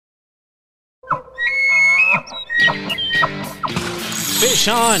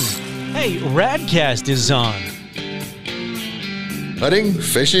Sean. Hey, Radcast is on. Hunting,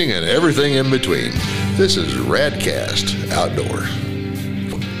 fishing, and everything in between. This is Radcast Outdoor.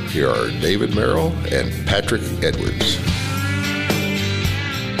 Here are David Merrill and Patrick Edwards.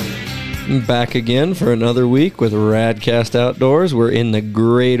 Back again for another week with Radcast Outdoors. We're in the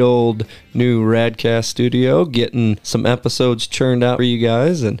great old new Radcast studio, getting some episodes churned out for you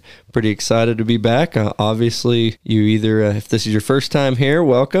guys, and pretty excited to be back. Obviously, you either, if this is your first time here,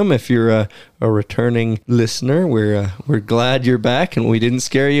 welcome. If you're a returning listener, we're glad you're back, and we didn't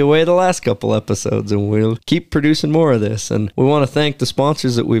scare you away the last couple episodes, and we'll keep producing more of this. And we want to thank the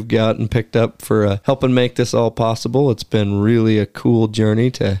sponsors that we've got and picked up for helping make this all possible. It's been really a cool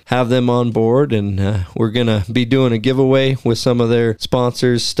journey to have them on board, and we're going to be doing a giveaway with some of their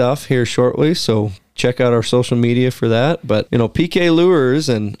sponsors' stuff here shortly, so check out our social media for that. But, you know, PK Lures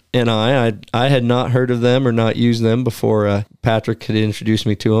and I had not heard of them or not used them before Patrick had introduced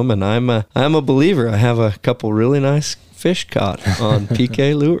me to them, and I'm a believer. I have a couple really nice fish caught on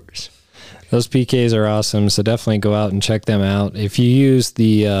PK Lures. Those PKs are awesome, so definitely go out and check them out. If you use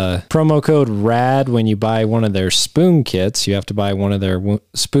the promo code RAD when you buy one of their spoon kits, you have to buy one of their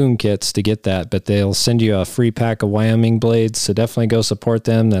spoon kits to get that, but they'll send you a free pack of Wyoming blades, so definitely go support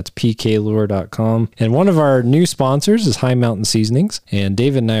them. That's pklure.com. And one of our new sponsors is High Mountain Seasonings, and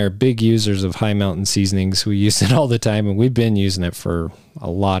David and I are big users of High Mountain Seasonings. We use it all the time, and we've been using it for a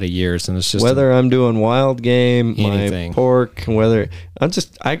lot of years, and it's just whether I'm doing wild game, anything. My pork, whether I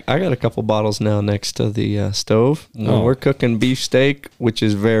got a couple bottles now next to the stove when we're cooking beef steak, which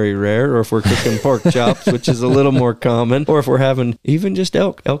is very rare, or if we're cooking pork chops, which is a little more common, or if we're having even just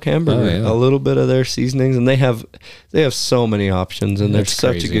elk hamburger, a little bit of their seasonings, and they have so many options, and they're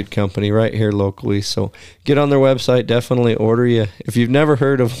such a good company right here locally. So get on their website, definitely order you. If you've never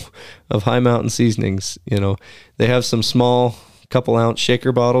heard of High Mountain Seasonings, you know, they have some small couple ounce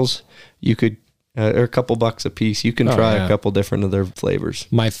shaker bottles. You could or a couple bucks a piece. You can try a couple different of their flavors.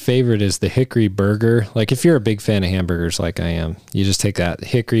 My favorite is the hickory burger. Like, if you're a big fan of hamburgers like I am, you just take that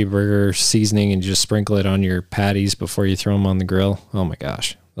hickory burger seasoning and just sprinkle it on your patties before you throw them on the grill. Oh my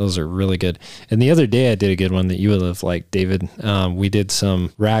gosh, those are really good. And the other day I did a good one that you would have liked, David. We did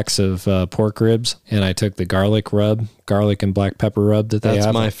some racks of pork ribs, and I took the garlic and black pepper rub that they have.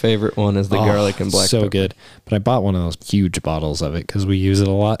 That's my favorite one, is the garlic and black pepper. So good. But I bought one of those huge bottles of it because we use it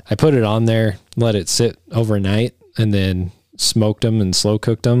a lot. I put it on there, let it sit overnight, and then smoked them and slow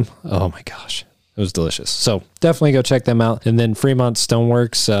cooked them. Oh my gosh. It was delicious. So definitely go check them out. And then Fremont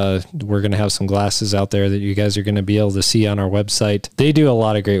Stoneworks, we're going to have some glasses out there that you guys are going to be able to see on our website. They do a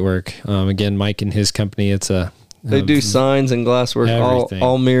lot of great work. Again, Mike and his company, they do signs and glasswork,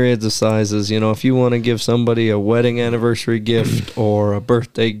 all myriads of sizes. You know, if you want to give somebody a wedding anniversary gift or a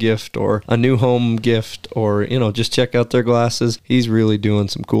birthday gift or a new home gift, or, you know, just check out their glasses. He's really doing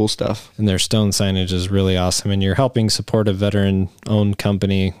some cool stuff. And their stone signage is really awesome. And you're helping support a veteran-owned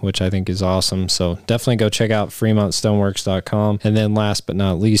company, which I think is awesome. So definitely go check out FremontStoneworks.com. And then last but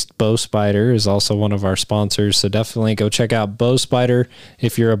not least, Bow Spider is also one of our sponsors. So definitely go check out Bow Spider.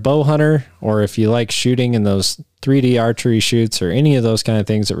 If you're a bow hunter, or if you like shooting in those 3D archery shoots or any of those kind of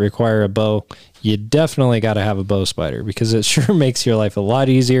things that require a bow, you definitely got to have a Bow Spider, because it sure makes your life a lot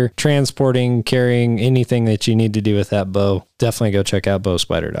easier transporting, carrying, anything that you need to do with that bow. Definitely go check out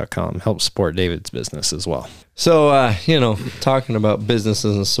bowspider.com. Help support David's business as well. So, you know, talking about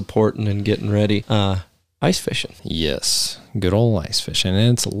businesses and supporting and getting ready, ice fishing. Yes, good old ice fishing.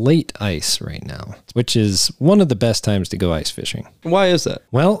 And it's late ice right now, which is one of the best times to go ice fishing. Why is that?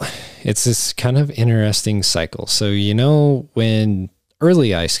 Well, it's this kind of interesting cycle. So, you know, when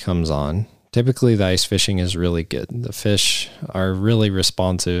early ice comes on, typically the ice fishing is really good. The fish are really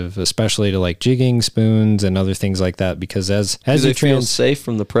responsive, especially to like jigging, spoons, and other things like that, because as they feel safe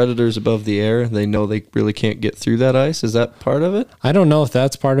from the predators above the air, they know they really can't get through that ice. Is that part of it? I don't know if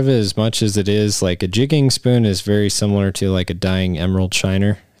that's part of it as much as it is like a jigging spoon is very similar to like a dying emerald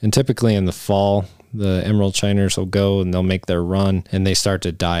shiner. And typically in the fall, the emerald shiners will go and they'll make their run, and they start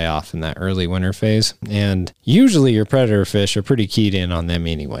to die off in that early winter phase. And usually your predator fish are pretty keyed in on them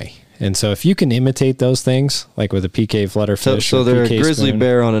anyway. And so if you can imitate those things, like with a PK flutterfish, so they're PK a grizzly spoon,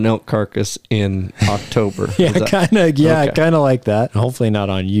 bear on an elk carcass in October. kind of like that. Hopefully not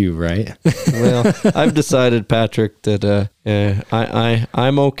on you, right? Well, I've decided, Patrick, that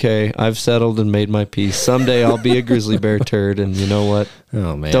I'm okay. I've settled and made my peace. Someday I'll be a grizzly bear turd, and you know what?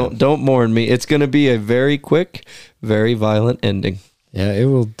 Oh man, don't mourn me. It's going to be a very quick, very violent ending. Yeah, it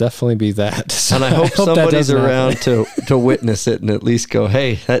will definitely be that. So And I hope that somebody's doesn't happen. around to witness it and at least go,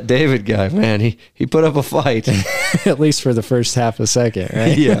 hey, that David guy, man, he put up a fight. At least for the first half a second,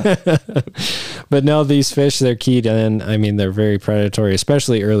 right? Yeah. But no, these fish, they're keyed in. I mean, they're very predatory,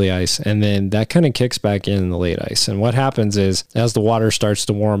 especially early ice. And then that kind of kicks back in the late ice. And what happens is as the water starts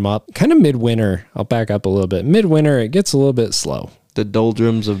to warm up, kind of midwinter, I'll back up a little bit. Midwinter, it gets a little bit slow. The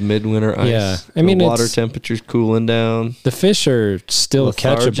doldrums of midwinter ice. Yeah. I mean, the water it's- temperature's cooling down. The fish are still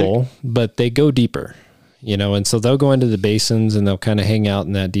Lethargic. catchable, but they go deeper, and so they'll go into the basins and they'll kind of hang out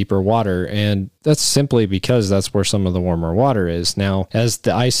in that deeper water. And that's simply because that's where some of the warmer water is. Now, as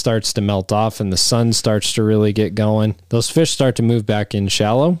the ice starts to melt off and the sun starts to really get going, those fish start to move back in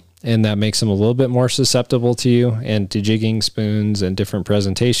shallow. And that makes them a little bit more susceptible to you and to jigging spoons and different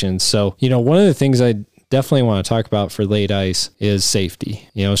presentations. So, one of the things I definitely want to talk about for late ice is safety.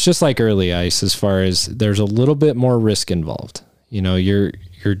 It's just like early ice as far as there's a little bit more risk involved.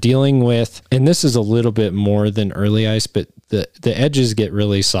 You're dealing with, and this is a little bit more than early ice, but the edges get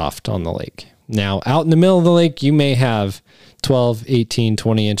really soft on the lake. Now, out in the middle of the lake, you may have 12, 18,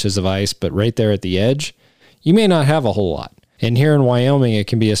 20 inches of ice, but right there at the edge, you may not have a whole lot. And here in Wyoming, it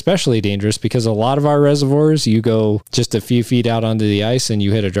can be especially dangerous because a lot of our reservoirs, you go just a few feet out onto the ice and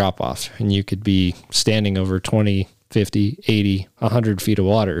you hit a drop off and you could be standing over 20, 50, 80, 100 feet of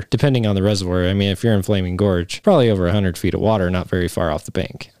water, depending on the reservoir. I mean, if you're in Flaming Gorge, probably over 100 feet of water, not very far off the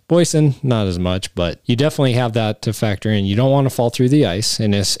bank. Boysen, not as much, but you definitely have that to factor in. You don't want to fall through the ice.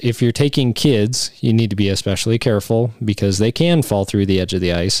 And if you're taking kids, you need to be especially careful because they can fall through the edge of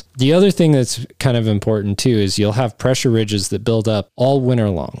the ice. The other thing that's kind of important too is you'll have pressure ridges that build up all winter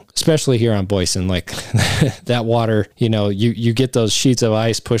long, especially here on Boysen. Like that water, you get those sheets of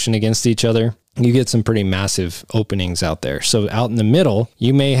ice pushing against each other. You get some pretty massive openings out there. So out in the middle,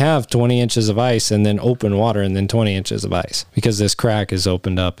 you may have 20 inches of ice and then open water and then 20 inches of ice because this crack is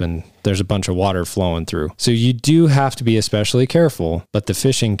opened up and there's a bunch of water flowing through. So you do have to be especially careful, but the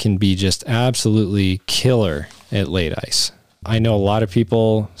fishing can be just absolutely killer at late ice. I know a lot of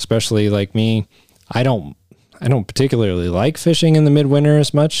people, especially like me, I don't particularly like fishing in the midwinter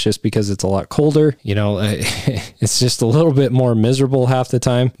as much just because it's a lot colder. It's just a little bit more miserable half the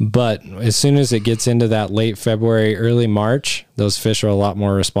time. But as soon as it gets into that late February, early March, those fish are a lot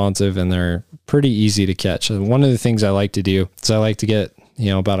more responsive and they're pretty easy to catch. And one of the things I like to do is I like to get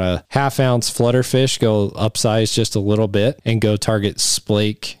about a half-ounce flutter fish, go upsize just a little bit and go target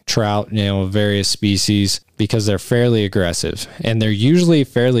splake, trout, various species because they're fairly aggressive and they're usually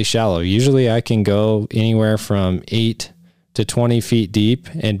fairly shallow. Usually I can go anywhere from 8 to 20 feet deep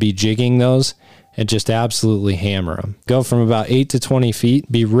and be jigging those and just absolutely hammer them. Go from about 8 to 20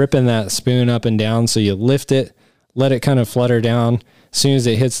 feet, be ripping that spoon up and down. So you lift it, let it kind of flutter down. As soon as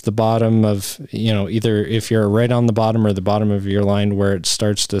it hits the bottom of, either if you're right on the bottom or the bottom of your line where it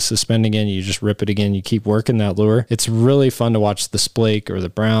starts to suspend again, you just rip it again. You keep working that lure. It's really fun to watch the splake or the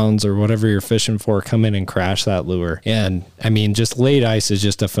browns or whatever you're fishing for come in and crash that lure. And I mean, just late ice is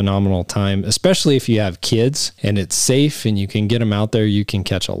just a phenomenal time, especially if you have kids and it's safe and you can get them out there. You can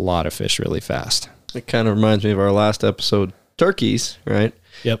catch a lot of fish really fast. It kind of reminds me of our last episode, turkeys, right?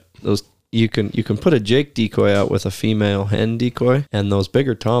 Yep. Those you can put a Jake decoy out with a female hen decoy, and those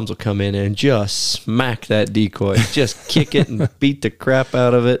bigger toms will come in and just smack that decoy, just kick it and beat the crap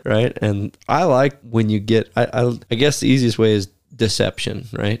out of it, right? And I like when you get, I guess the easiest way is deception,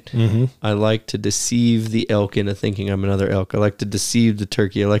 right? Mm-hmm. I like to deceive the elk into thinking I'm another elk. I like to deceive the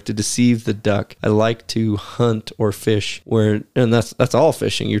turkey. I like to deceive the duck. I like to hunt or fish and that's all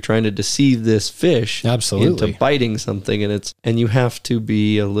fishing. You're trying to deceive this fish Absolutely. into biting something, and you have to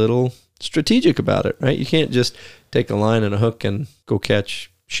be a little strategic about it, right? You can't just take a line and a hook and go catch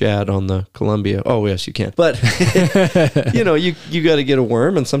shad on the Columbia. Oh, yes, you can. But, you got to get a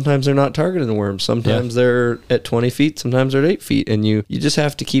worm, and sometimes they're not targeting the worm. Sometimes they're at 20 feet, sometimes they're at 8 feet, and you just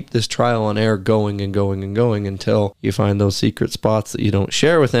have to keep this trial and error going and going and going until you find those secret spots that you don't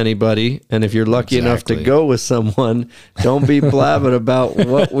share with anybody. And if you're lucky enough to go with someone, don't be blabbing about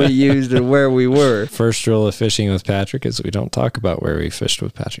what we used and where we were. First rule of fishing with Patrick is we don't talk about where we fished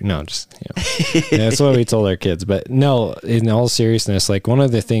with Patrick. No, just, that's what we told our kids. But no, in all seriousness, like one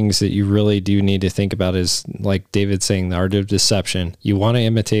of the things that you really do need to think about is, like David's saying, the art of deception. You want to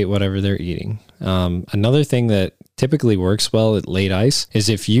imitate whatever they're eating. Another thing that typically works well at late ice is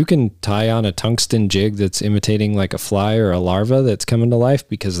if you can tie on a tungsten jig that's imitating like a fly or a larva that's coming to life,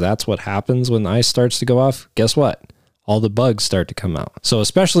 because that's what happens when the ice starts to go off. Guess what? All the bugs start to come out. So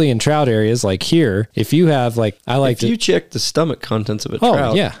especially in trout areas like here, if you have if you check the stomach contents of a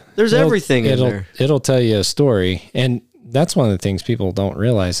trout, yeah, there's everything in there. It'll tell you a story. And that's one of the things people don't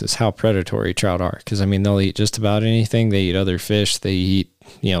realize is how predatory trout are. Because, I mean, they'll eat just about anything. They eat other fish. They eat,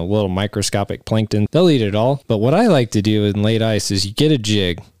 little microscopic plankton. They'll eat it all. But what I like to do in late ice is you get a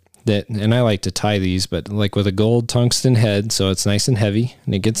jig and I like to tie these, but like with a gold tungsten head, so it's nice and heavy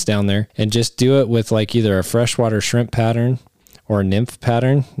and it gets down there, and just do it with like either a freshwater shrimp pattern or a nymph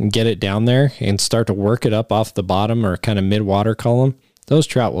pattern and get it down there and start to work it up off the bottom or kind of mid-water column. Those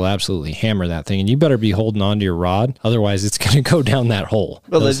trout will absolutely hammer that thing, and you better be holding on to your rod. Otherwise, it's going to go down that hole.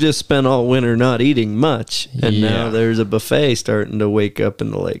 Well, they've just spent all winter not eating much, and now there's a buffet starting to wake up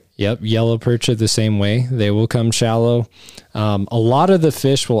in the lake. Yep, yellow perch are the same way. They will come shallow. A lot of the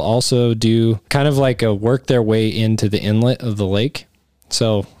fish will also do kind of like work their way into the inlet of the lake.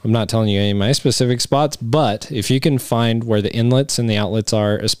 So I'm not telling you any of my specific spots, but if you can find where the inlets and the outlets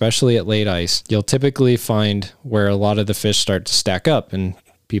are, especially at late ice, you'll typically find where a lot of the fish start to stack up. And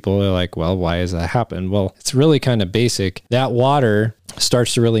people are like, well, why does that happen? Well, it's really kind of basic. That water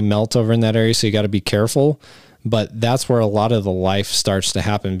starts to really melt over in that area, so you got to be careful. But that's where a lot of the life starts to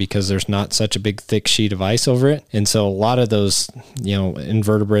happen because there's not such a big thick sheet of ice over it. And so a lot of those,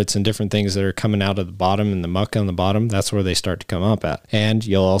 invertebrates and different things that are coming out of the bottom and the muck on the bottom, that's where they start to come up at. And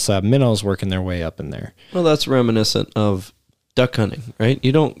you'll also have minnows working their way up in there. Well, that's reminiscent of duck hunting, right?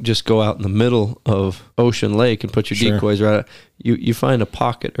 You don't just go out in the middle of Ocean Lake and put your decoys right out. You find a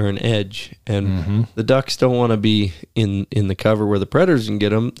pocket or an edge, and the ducks don't want to be in the cover where the predators can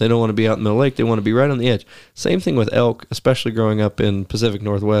get them. They don't want to be out in the middle of the lake. They want to be right on the edge. Same thing with elk, especially growing up in Pacific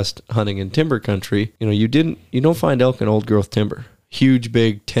Northwest hunting in timber country. You don't find elk in old growth timber. Huge,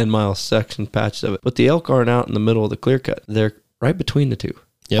 big 10-mile section patches of it. But the elk aren't out in the middle of the clear cut. They're right between the two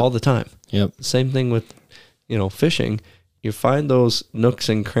all the time. Yep. Same thing with, fishing. You find those nooks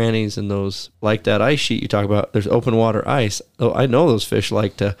and crannies and those, like that ice sheet you talk about, there's open water ice. Oh, I know those fish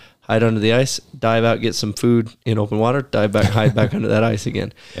like to hide under the ice, dive out, get some food in open water, dive back, hide back under that ice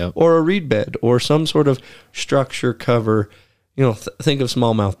again. Yep. Or a reed bed or some sort of structure cover. Think of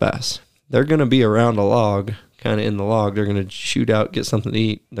smallmouth bass. They're going to be around a log, kind of in the log. They're going to shoot out, get something to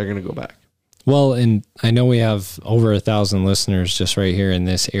eat. They're going to go back. Well, and I know we have over 1,000 listeners just right here in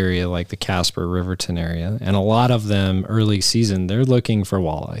this area, like the Casper, Riverton area. And a lot of them early season, they're looking for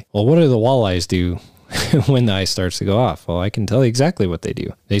walleye. Well, what do the walleyes do when the ice starts to go off? Well, I can tell you exactly what they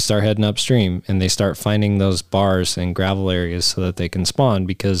do. They start heading upstream and they start finding those bars and gravel areas so that they can spawn,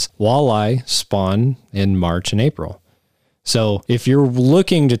 because walleye spawn in March and April. So if you're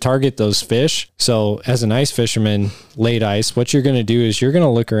looking to target those fish, so as an ice fisherman, late ice, what you're going to do is you're going to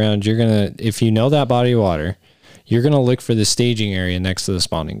look around. If you know that body of water, you're going to look for the staging area next to the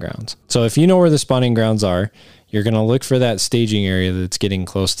spawning grounds. So if you know where the spawning grounds are, you're going to look for that staging area that's getting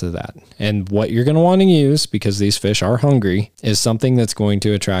close to that. And what you're going to want to use, because these fish are hungry, is something that's going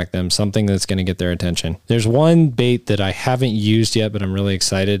to attract them, something that's going to get their attention. There's one bait that I haven't used yet, but I'm really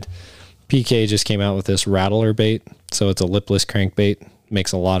excited. PK just came out with this rattler bait. So it's a lipless crankbait,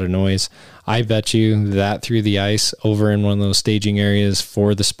 makes a lot of noise. I bet you that through the ice over in one of those staging areas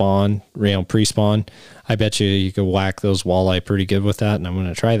for the spawn, pre-spawn, I bet you could whack those walleye pretty good with that. And I'm going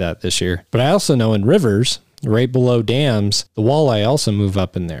to try that this year. But I also know in rivers, right below dams, the walleye also move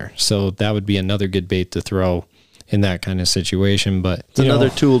up in there. So that would be another good bait to throw in that kind of situation. But it's another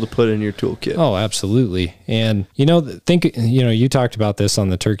tool to put in your toolkit. Oh, absolutely. And, you talked about this on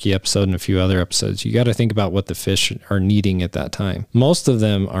the turkey episode and a few other episodes. You got to think about what the fish are needing at that time. Most of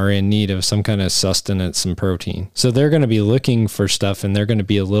them are in need of some kind of sustenance, some protein. So they're going to be looking for stuff, and they're going to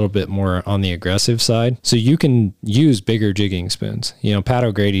be a little bit more on the aggressive side. So you can use bigger jigging spoons. Pat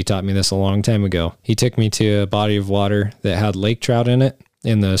O'Grady taught me this a long time ago. He took me to a body of water that had lake trout in it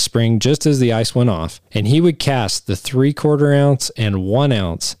in the spring, just as the ice went off, and he would cast the 3/4 ounce and 1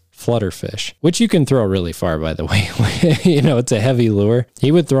 ounce flutterfish, which you can throw really far, by the way. It's a heavy lure.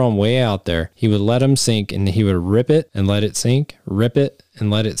 He would throw them way out there. He would let them sink, and he would rip it and let it sink, rip it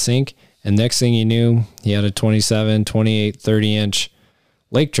and let it sink. And next thing you knew, he had a 27, 28, 30-inch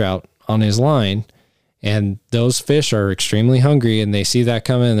lake trout on his line. And those fish are extremely hungry, and they see that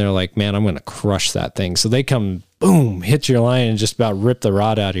coming, and they're like, man, I'm going to crush that thing. So they come, boom, hit your line and just about rip the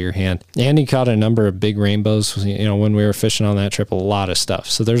rod out of your hand. And he caught a number of big rainbows, when we were fishing on that trip, a lot of stuff.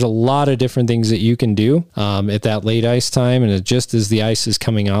 So there's a lot of different things that you can do at that late ice time, and just as the ice is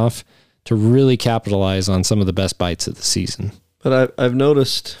coming off, to really capitalize on some of the best bites of the season. But I've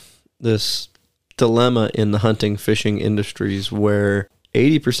noticed this dilemma in the hunting, fishing industries where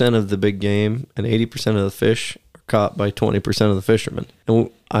 80% of the big game and 80% of the fish are caught by 20% of the fishermen. And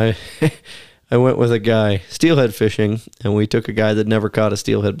I I went with a guy steelhead fishing, and we took a guy that never caught a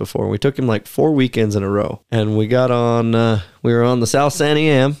steelhead before. We took him like 4 weekends in a row, and we got on, we were on the South Sandy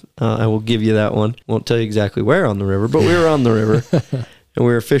Am. I will give you that one. Won't tell you exactly where on the river, but we were on the river, and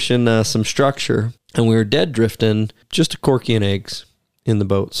we were fishing some structure, and we were dead drifting just a corky and eggs in the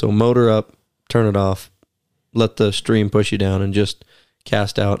boat. So motor up, turn it off, let the stream push you down, and just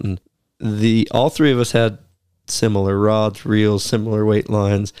cast out. And all three of us had similar rods, reels, similar weight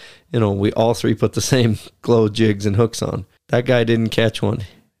lines. We all three put the same glow jigs and hooks on. That guy didn't catch one.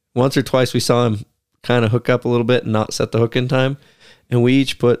 Once or twice we saw him kind of hook up a little bit and not set the hook in time, and we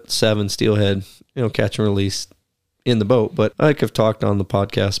each put 7 steelhead, catch and release in the boat. But like I've talked on the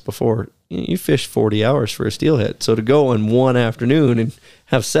podcast before, you fish 40 hours for a steelhead. So to go in one afternoon and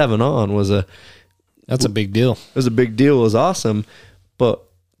have 7 on that's a big deal. It was a big deal. It was awesome, but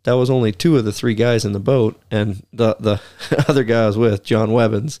that was only 2 of the 3 guys in the boat, and the other guy I was with, John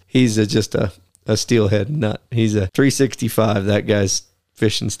Webbins, he's just a steelhead nut. He's a 365. That guy's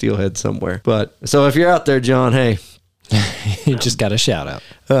fishing steelhead somewhere. But so if you're out there, John, hey, you just got a shout out.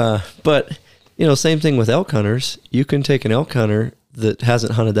 But same thing with elk hunters. You can take an elk hunter that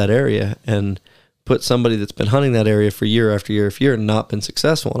hasn't hunted that area and put somebody that's been hunting that area for year after year after year and not been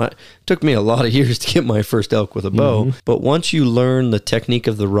successful. And it took me a lot of years to get my first elk with a bow. Mm-hmm. But once you learn the technique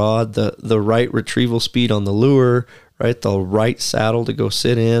of the rod, the right retrieval speed on the lure, right, the right saddle to go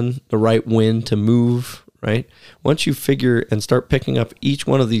sit in, the right wind to move, right? Once you figure and start picking up each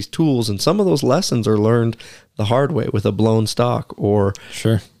one of these tools, and some of those lessons are learned the hard way with a blown stock or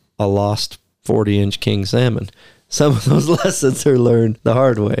a lost 40-inch king salmon. Some of those lessons are learned the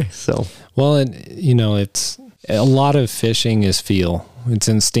hard way. So, well, and it's a lot of fishing is feel. It's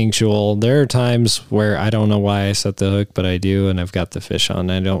instinctual. There are times where I don't know why I set the hook, but I do, and I've got the fish on.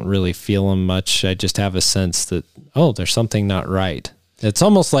 I don't really feel them much. I just have a sense that, there's something not right. It's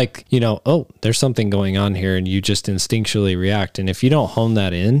almost like, there's something going on here, and you just instinctually react. And if you don't hone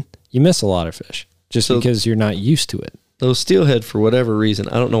that in, you miss a lot of fish just because you're not used to it. Those steelhead, for whatever reason,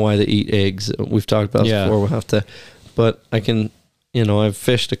 I don't know why they eat eggs. We've talked about this before. We'll have to, but I can, I've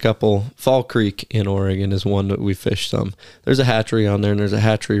fished a couple. Fall Creek in Oregon is one that we fished some. There's a hatchery on there, and there's a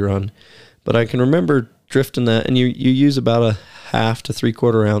hatchery run. But I can remember drifting that, and you use about a 1/2 to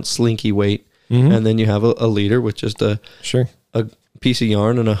 3/4 ounce slinky weight, and then you have a leader with just a piece of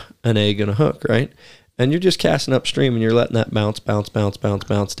yarn and an egg and a hook, right? And you're just casting upstream, and you're letting that bounce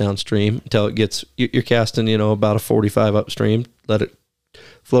downstream until it gets, you're casting, about a 45 upstream, let it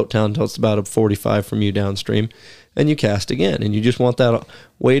float down until it's about a 45 from you downstream, and you cast again, and you just want that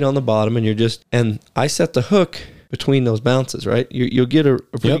weight on the bottom, and I set the hook between those bounces, right? You'll get a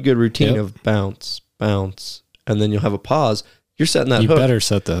pretty good routine of bounce, and then you'll have a pause. You're setting that hook. You better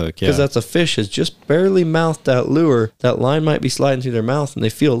set the hook, because that's a fish has just barely mouthed that lure. That line might be sliding through their mouth, and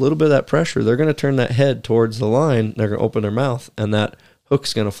they feel a little bit of that pressure. They're going to turn that head towards the line. They're going to open their mouth, and that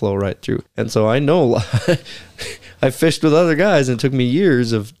hook's going to flow right through. And so I know I fished with other guys, and it took me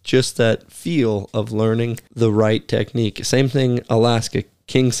years of just that feel of learning the right technique. Same thing, Alaska.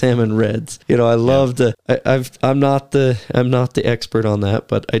 King salmon reds. I love I'm not the expert on that,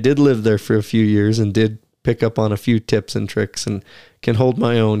 but I did live there for a few years and did pick up on a few tips and tricks and can hold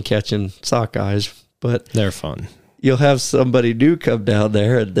my own catching sockeyes. But they're fun. You'll have somebody new come down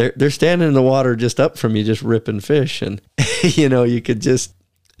there, and they're standing in the water just up from you, just ripping fish, and you could just,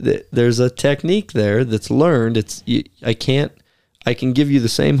 there's a technique there that's learned. I can give you the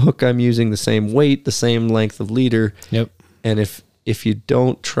same hook I'm using, the same weight, the same length of leader. Yep. And if you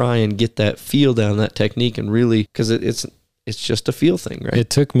don't try and get that feel down, that technique, and really, because it's just a feel thing, right? It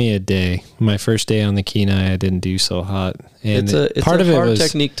took me a day. My first day on the Kenai, I didn't do so hot. And it's part of it was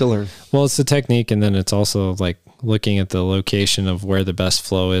technique to learn. Well, it's the technique, and then it's also like looking at the location of where the best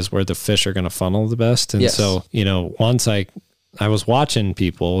flow is, where the fish are going to funnel the best. And so, once I was watching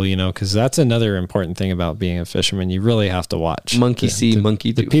people, because that's another important thing about being a fisherman. You really have to watch. Monkey see,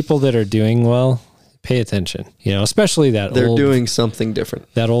 monkey do. The people that are doing well, pay attention. Especially they're doing something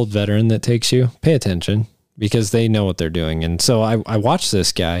different. That old veteran that takes you, pay attention, because they know what they're doing. And so I watched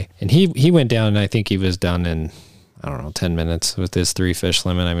this guy, and he went down, and I think he was done in, 10 minutes with his 3 fish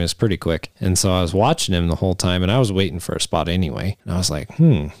limit. I mean, it's pretty quick. And so I was watching him the whole time, and I was waiting for a spot anyway. And I was like,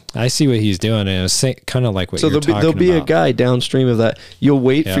 I see what he's doing. And it was kind of like what you're talking about. So there'll be a guy downstream of that. You'll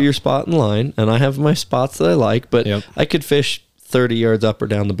wait for your spot in line, and I have my spots that I like, but I could fish 30 yards up or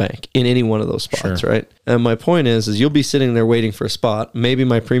down the bank in any one of those spots, right? And my point is you'll be sitting there waiting for a spot. Maybe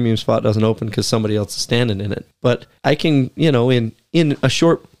my premium spot doesn't open because somebody else is standing in it. But I can, in a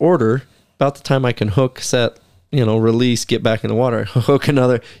short order, about the time I can hook, set, release, get back in the water, hook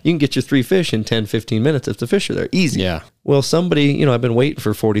another. You can get your 3 fish in 10, 15 minutes if the fish are there. Easy. Yeah. Well, somebody, I've been waiting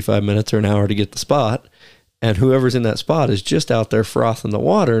for 45 minutes or an hour to get the spot, and whoever's in that spot is just out there frothing the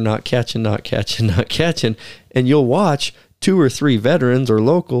water, not catching. And you'll watch 2 or 3 veterans or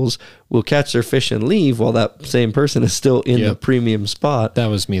locals will catch their fish and leave while that same person is still in the premium spot. That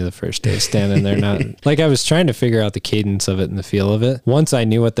was me the first day standing there. Not like I was trying to figure out the cadence of it and the feel of it. Once I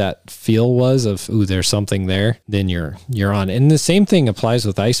knew what that feel was of, ooh, there's something there, then you're on. And the same thing applies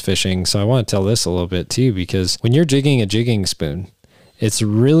with ice fishing. So I want to tell this a little bit too, because when you're jigging a jigging spoon, it's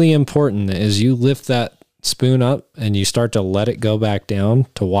really important that as you lift that spoon up and you start to let it go back down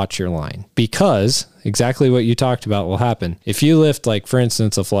to watch your line, because exactly what you talked about will happen. If you lift, like for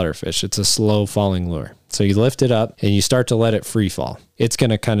instance, a flutterfish, it's a slow falling lure. So you lift it up and you start to let it free fall. It's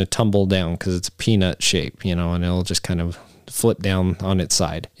going to kind of tumble down because it's a peanut shape, and it'll just kind of flip down on its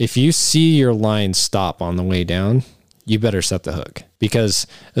side. If you see your line stop on the way down, you better set the hook, because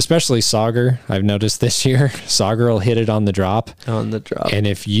especially sauger, I've noticed this year, sauger will hit it on the drop. And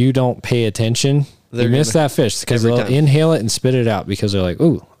if you don't pay attention, you miss that fish because they'll inhale it and spit it out because they're like,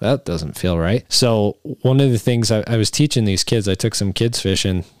 ooh, that doesn't feel right. So one of the things I was teaching these kids, I took some kids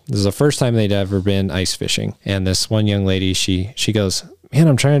fishing. This is the first time they'd ever been ice fishing. And this one young lady, she goes, man,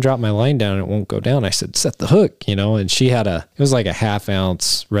 I'm trying to drop my line down and it won't go down. I said, set the hook, and she had it was like a 1/2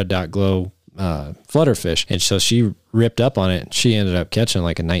 ounce red dot glow flutterfish. And so she ripped up on it and she ended up catching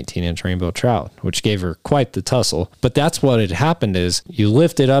like a 19-inch rainbow trout, which gave her quite the tussle. But that's what had happened is you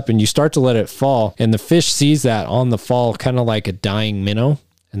lift it up and you start to let it fall, and the fish sees that on the fall, kind of like a dying minnow,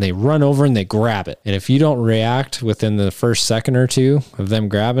 and they run over and they grab it. And if you don't react within the first second or two of them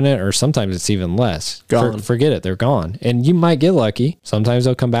grabbing it, or sometimes it's even less, forget it, they're gone. And you might get lucky. Sometimes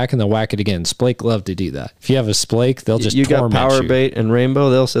they'll come back and they'll whack it again. Splake love to do that. If you have a splake, they'll just torment you. You got power bait and rainbow,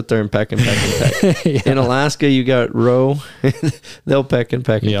 they'll sit there and peck and peck and peck. Yeah. In Alaska, you got roe, they'll peck and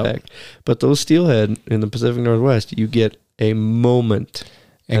peck and peck. But those steelhead in the Pacific Northwest, you get a moment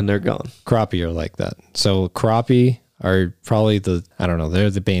and they're gone. Crappie are like that. So crappie are probably they're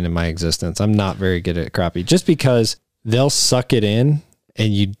the bane of my existence. I'm not very good at crappie just because they'll suck it in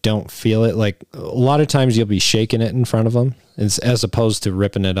and you don't feel it. Like a lot of times you'll be shaking it in front of them as opposed to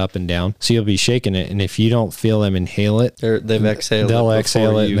ripping it up and down. So you'll be shaking it, and if you don't feel them inhale it, they've exhaled. They'll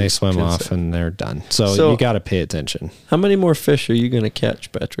exhale it and they swim off and they're done. So you got to pay attention. How many more fish are you going to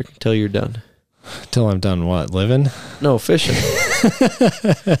catch, Patrick, until you're done? Till I'm done what? Living? No, fishing.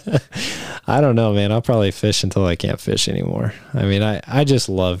 I don't know, man. I'll probably fish until I can't fish anymore. I mean, I just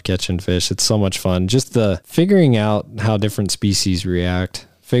love catching fish. It's so much fun. Just the figuring out how different species react,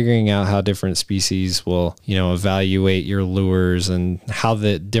 figuring out how different species will, evaluate your lures and how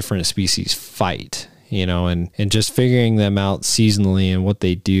the different species fight. And just figuring them out seasonally and what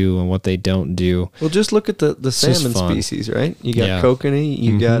they do and what they don't do. Well, just look at the salmon species, right? You got kokanee,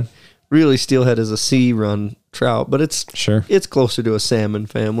 you got really steelhead is a sea run trout, but it's closer to a salmon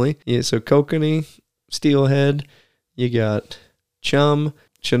family. Yeah, so kokanee, steelhead, you got chum,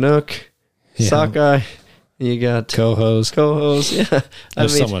 chinook, sockeye, you got cohos. Yeah, They're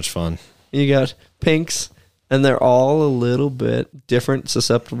so much fun. You got pinks. And they're all a little bit different,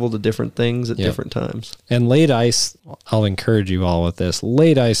 susceptible to different things at different times. And late ice, I'll encourage you all with this.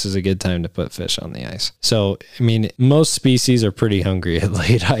 Late ice is a good time to put fish on the ice. So, I mean, most species are pretty hungry at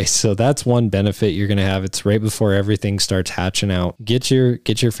late ice. So that's one benefit you're going to have. It's right before everything starts hatching out. Get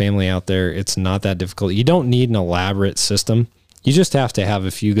your family out there. It's not that difficult. You don't need an elaborate system. You just have to have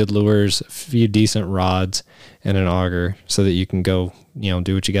a few good lures, a few decent rods, and an auger so that you can go,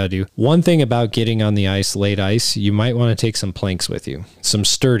 do what you got to do. One thing about getting on the ice, late ice, you might want to take some planks with you, some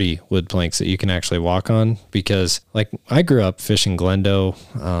sturdy wood planks that you can actually walk on, because like I grew up fishing Glendo,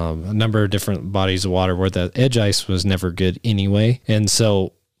 a number of different bodies of water where the edge ice was never good anyway. And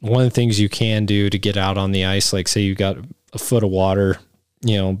so one of the things you can do to get out on the ice, like say you got a foot of water,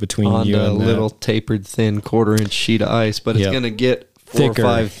 between on you and a little tapered thin 1/4-inch sheet of ice, but it's going to get 4 or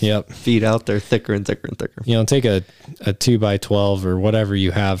 5 feet out there, thicker and thicker and thicker. Take a 2x12 or whatever you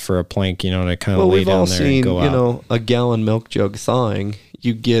have for a plank, to kind of lay down there and go out. We've all seen, a gallon milk jug thawing.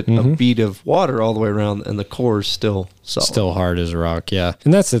 You get a bead of water all the way around, and the core is still solid. Still hard as a rock, yeah.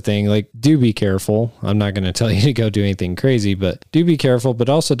 And that's the thing, like, do be careful. I'm not going to tell you to go do anything crazy, but do be careful, but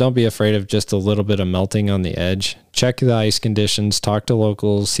also don't be afraid of just a little bit of melting on the edge. Check the ice conditions, talk to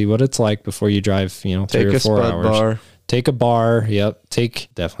locals, see what it's like before you drive, 3 or 4 hours. Take a spud bar. Take a bar. Yep.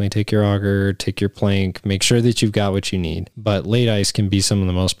 Definitely take your auger, take your plank, make sure that you've got what you need. But late ice can be some of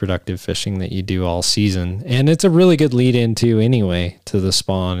the most productive fishing that you do all season. And it's a really good lead into anyway to the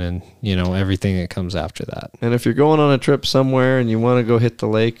spawn and, everything that comes after that. And if you're going on a trip somewhere and you want to go hit the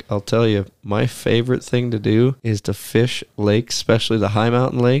lake, I'll tell you, my favorite thing to do is to fish lakes, especially the high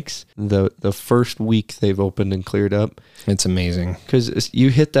mountain lakes, the first week they've opened and cleared up. It's amazing. Because you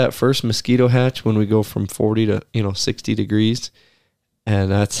hit that first mosquito hatch when we go from 40 to 60 degrees,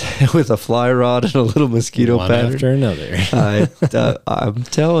 and that's with a fly rod and a little mosquito One pattern. after another. I'm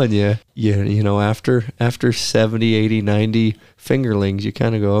telling you, after 70, 80, 90 fingerlings, you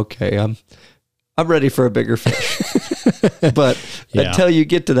kind of go, okay, I'm ready for a bigger fish. But until you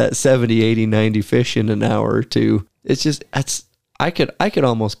get to that 70, 80, 90 fish in an hour or two, it's just, I could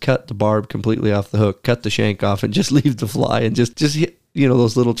almost cut the barb completely off the hook, cut the shank off, and just leave the fly and just hit,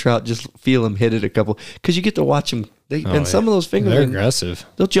 those little trout, just feel them hit it a couple, because you get to watch them. Some of those they're fingerlings, aggressive.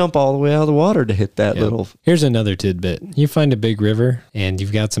 they'll jump all the way out of the water to hit that little. Here's another tidbit. You find a big river and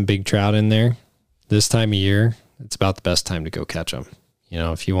you've got some big trout in there. This time of year, it's about the best time to go catch them.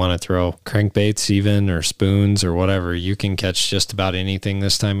 If you want to throw crankbaits even, or spoons or whatever, you can catch just about anything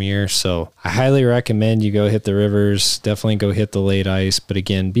this time of year. So I highly recommend you go hit the rivers. Definitely go hit the late ice. But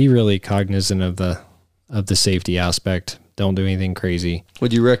again, be really cognizant of the safety aspect. Don't do anything crazy.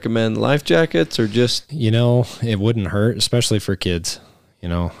 Would you recommend life jackets or just? It wouldn't hurt, especially for kids.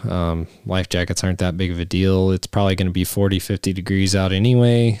 Life jackets aren't that big of a deal. It's probably going to be 40, 50 degrees out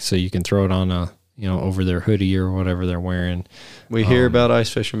anyway. So you can throw it on over their hoodie or whatever they're wearing. We hear about ice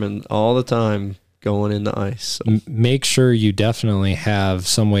fishermen all the time going in the ice. So. Make sure you definitely have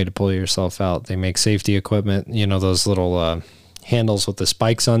some way to pull yourself out. They make safety equipment, those little handles with the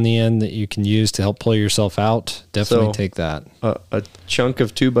spikes on the end that you can use to help pull yourself out. Definitely take that. A chunk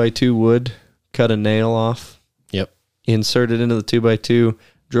of 2x2 wood, cut a nail off. Yep. Insert it into the 2x2.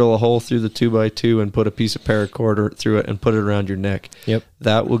 Drill a hole through the 2x2 and put a piece of paracord through it and put it around your neck. Yep.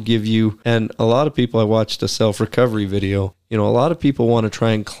 That will give you, and a lot of people, I watched a self-recovery video, a lot of people want to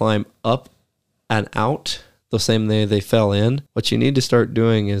try and climb up and out the same way they fell in. What you need to start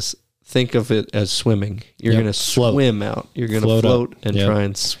doing is think of it as swimming. You're going to swim out. You're going to float and try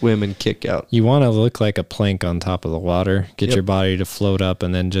and swim and kick out. You want to look like a plank on top of the water. Get your body to float up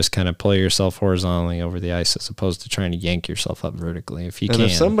and then just kind of pull yourself horizontally over the ice as opposed to trying to yank yourself up vertically if you can. And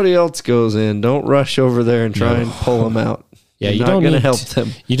if somebody else goes in, don't rush over there and try and pull them out. Yeah, You're not going to help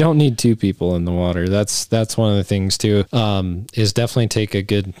them. You don't need two people in the water. That's one of the things too, is definitely take a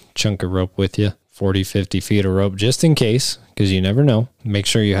good chunk of rope with you. 40, 50 feet of rope just in case, because you never know. Make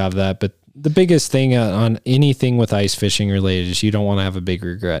sure you have that. But the biggest thing on anything with ice fishing related is you don't want to have a big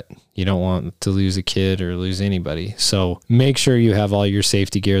regret. You don't want to lose a kid or lose anybody. So make sure you have all your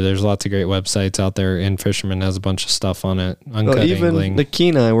safety gear. There's lots of great websites out there, and Fisherman has a bunch of stuff on it. Uncut even angling. The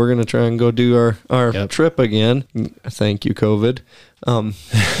Kenai, we're going to try and go do our trip again. Thank you, COVID.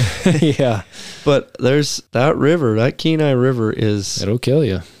 Yeah. But there's that river, that Kenai River it'll kill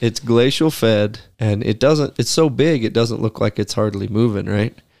you. It's glacial fed, and it's so big it doesn't look like it's hardly moving,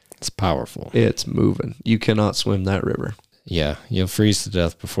 right? It's powerful. It's moving. You cannot swim that river. Yeah, you'll freeze to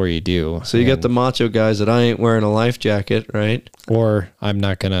death before you do. So you got the macho guys that I ain't wearing a life jacket, right? Or I'm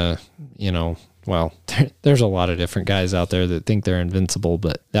not going to, well, there's a lot of different guys out there that think they're invincible,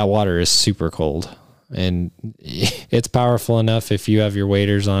 but that water is super cold. And it's powerful enough. If you have your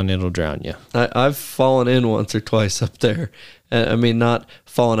waders on, it'll drown you. I've fallen in once or twice up there. I mean, not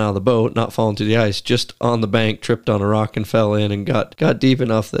falling out of the boat, not falling to the ice, just on the bank, tripped on a rock and fell in and got deep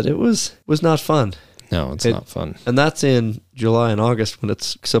enough that it was not fun. No, it's not fun. And that's in July and August when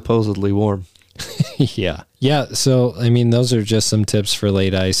it's supposedly warm. Yeah. Yeah. So, I mean, those are just some tips for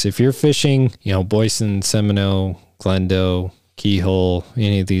late ice. If you're fishing, Boyson, Seminole, Glendo, Keyhole,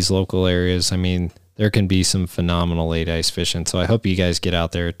 any of these local areas, I mean, there can be some phenomenal late ice fishing. So I hope you guys get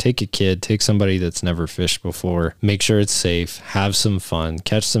out there, take a kid, take somebody that's never fished before, make sure it's safe, have some fun,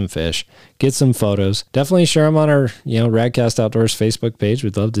 catch some fish, get some photos. Definitely share them on our, Radcast Outdoors Facebook page.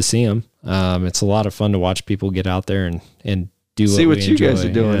 We'd love to see them. It's a lot of fun to watch people get out there and do see what you enjoy. guys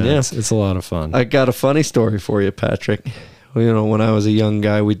are doing. Yeah. It's a lot of fun. I got a funny story for you, Patrick. When I was a young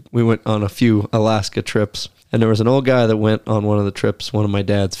guy, we went on a few Alaska trips, and there was an old guy that went on one of the trips, one of my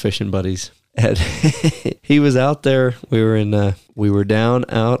dad's fishing buddies. And he was out there. We were down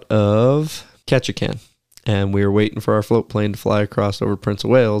out of Ketchikan, and we were waiting for our float plane to fly across over Prince of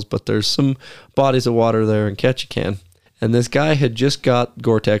Wales, but there's some bodies of water there in Ketchikan. And this guy had just got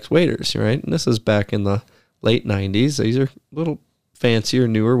Gore-Tex waders, right? And this is back in the late 90s. These are little fancier,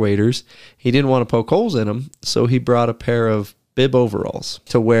 newer waders. He didn't want to poke holes in them, so he brought a pair of bib overalls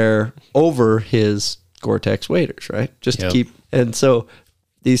to wear over his Gore-Tex waders, right? Just to keep. And so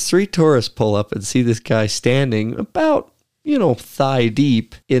these three tourists pull up and see this guy standing about, thigh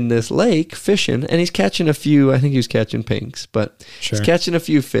deep in this lake fishing, and he's catching a few, I think he was catching pinks, but he's catching a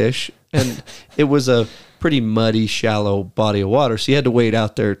few fish, and it was a pretty muddy, shallow body of water. So you had to wade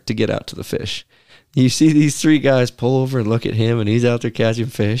out there to get out to the fish. You see these three guys pull over and look at him, and he's out there catching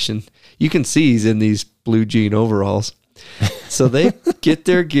fish, and you can see he's in these blue jean overalls. So they get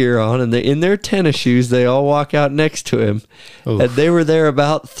their gear on, and they in their tennis shoes, they all walk out next to him. Oof. And they were there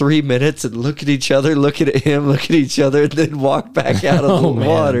about 3 minutes and look at each other, look at him, look at each other, and then walk back out of the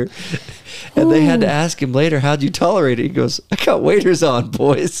water. And they had to ask him later, how'd you tolerate it? He goes, I got waders on,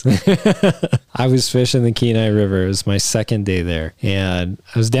 boys. I was fishing the Kenai River. It was my second day there. And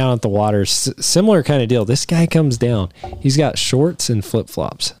I was down at the water. Similar kind of deal. This guy comes down. He's got shorts and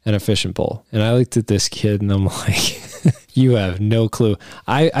flip-flops and a fishing pole. And I looked at this kid and I'm like, you have no clue.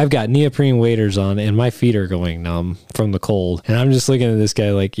 I've got neoprene waders on and my feet are going numb from the cold. And I'm just looking at this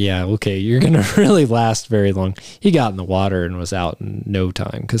guy like, yeah, okay, you're going to really last very long. He got in the water and was out in no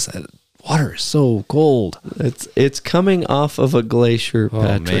time because water is so cold. It's coming off of a glacier,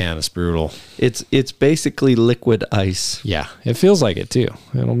 Patrick. Oh man, it's brutal. It's basically liquid ice. Yeah, it feels like it too.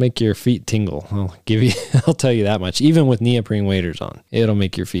 It'll make your feet tingle. I'll tell you that much. Even with neoprene waders on, it'll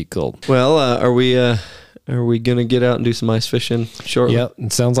make your feet cold. Well, are we gonna get out and do some ice fishing shortly? Yep.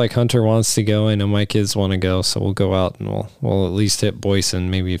 It sounds like Hunter wants to go. I know my kids want to go, so we'll go out and we'll at least hit Boyson,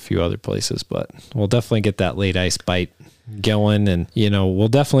 maybe a few other places, but we'll definitely get that late ice bite going, and we'll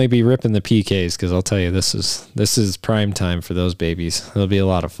definitely be ripping the PKs because I'll tell you this is prime time for those babies. It'll be a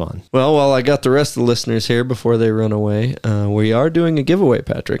lot of fun. Well, while I got the rest of the listeners here before they run away, we are doing a giveaway,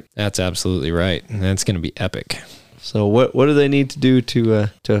 Patrick. That's absolutely right, and that's going to be epic. So what do they need to do to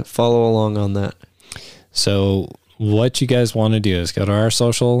follow along on that? So what you guys want to do is go to our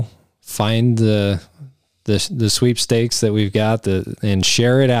social, find the sweepstakes that we've got, and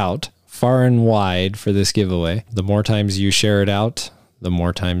share it out far and wide for this giveaway. The more times you share it out, the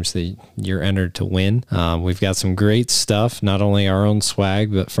more times that you're entered to win. We've got some great stuff, not only our own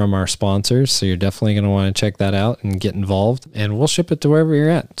swag, but from our sponsors. So you're definitely going to want to check that out and get involved, and we'll ship it to wherever you're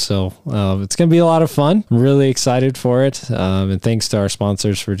at. So it's going to be a lot of fun. I'm really excited for it. And thanks to our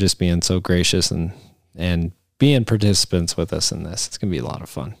sponsors for just being so gracious and being participants with us in this. It's going to be a lot of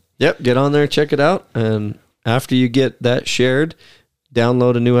fun. Yep. Get on there, check it out. And after you get that shared,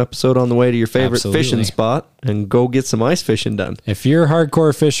 download a new episode on the way to your favorite fishing spot and go get some ice fishing done. If you're a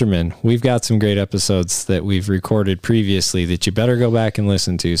hardcore fisherman, we've got some great episodes that we've recorded previously that you better go back and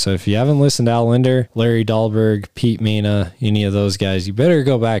listen to. So if you haven't listened to Al Linder, Larry Dahlberg, Pete Mena, any of those guys, you better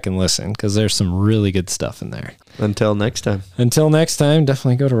go back and listen because there's some really good stuff in there. Until next time,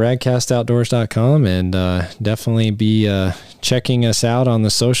 definitely go to radcastoutdoors.com and definitely be checking us out on the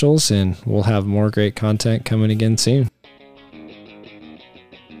socials, and we'll have more great content coming again soon.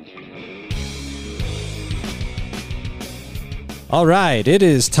 All right, it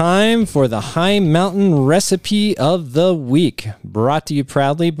is time for the High Mountain Recipe of the Week, brought to you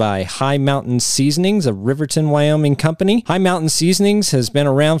proudly by High Mountain Seasonings, a Riverton, Wyoming company. High Mountain Seasonings has been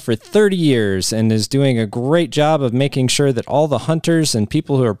around for 30 years and is doing a great job of making sure that all the hunters and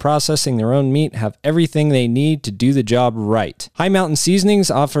people who are processing their own meat have everything they need to do the job right. High Mountain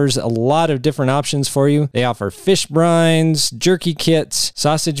Seasonings offers a lot of different options for you. They offer fish brines, jerky kits,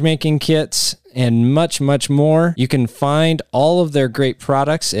 sausage making kits, and much, much more. You can find all of their great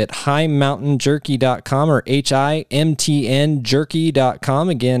products at highmountainjerky.com or HIMTNjerky.com.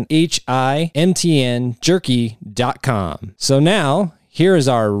 Again, HIMTNjerky.com. So now, here is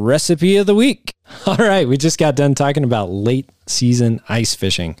our recipe of the week. All right, we just got done talking about late season ice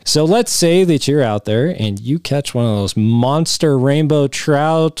fishing. So let's say that you're out there and you catch one of those monster rainbow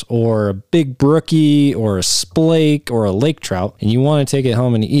trout or a big brookie or a splake or a lake trout, and you want to take it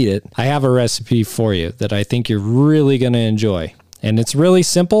home and eat it. I have a recipe for you that I think you're really going to enjoy. And it's really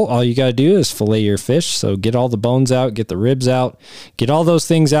simple. All you got to do is fillet your fish. So get all the bones out, get the ribs out, get all those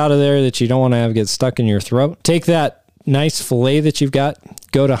things out of there that you don't want to have get stuck in your throat. Take that nice fillet that you've got,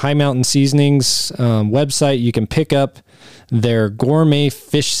 go to High Mountain Seasonings website. You can pick up their gourmet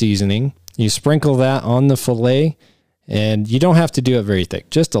fish seasoning. You sprinkle that on the fillet, and you don't have to do it very thick,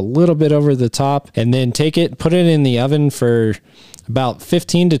 just a little bit over the top, and then take it, put it in the oven for about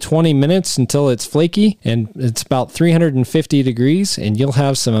 15 to 20 minutes until it's flaky, and it's about 350 degrees, and you'll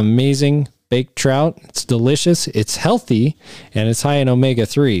have some amazing baked trout. It's delicious, it's healthy, and it's high in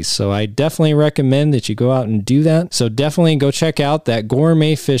omega-3s. So I definitely recommend that you go out and do that. So definitely go check out that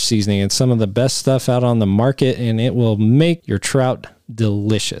gourmet fish seasoning. It's some of the best stuff out on the market, and it will make your trout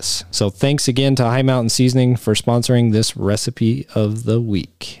delicious. So thanks again to High Mountain Seasoning for sponsoring this recipe of the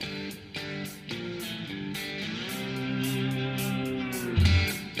week.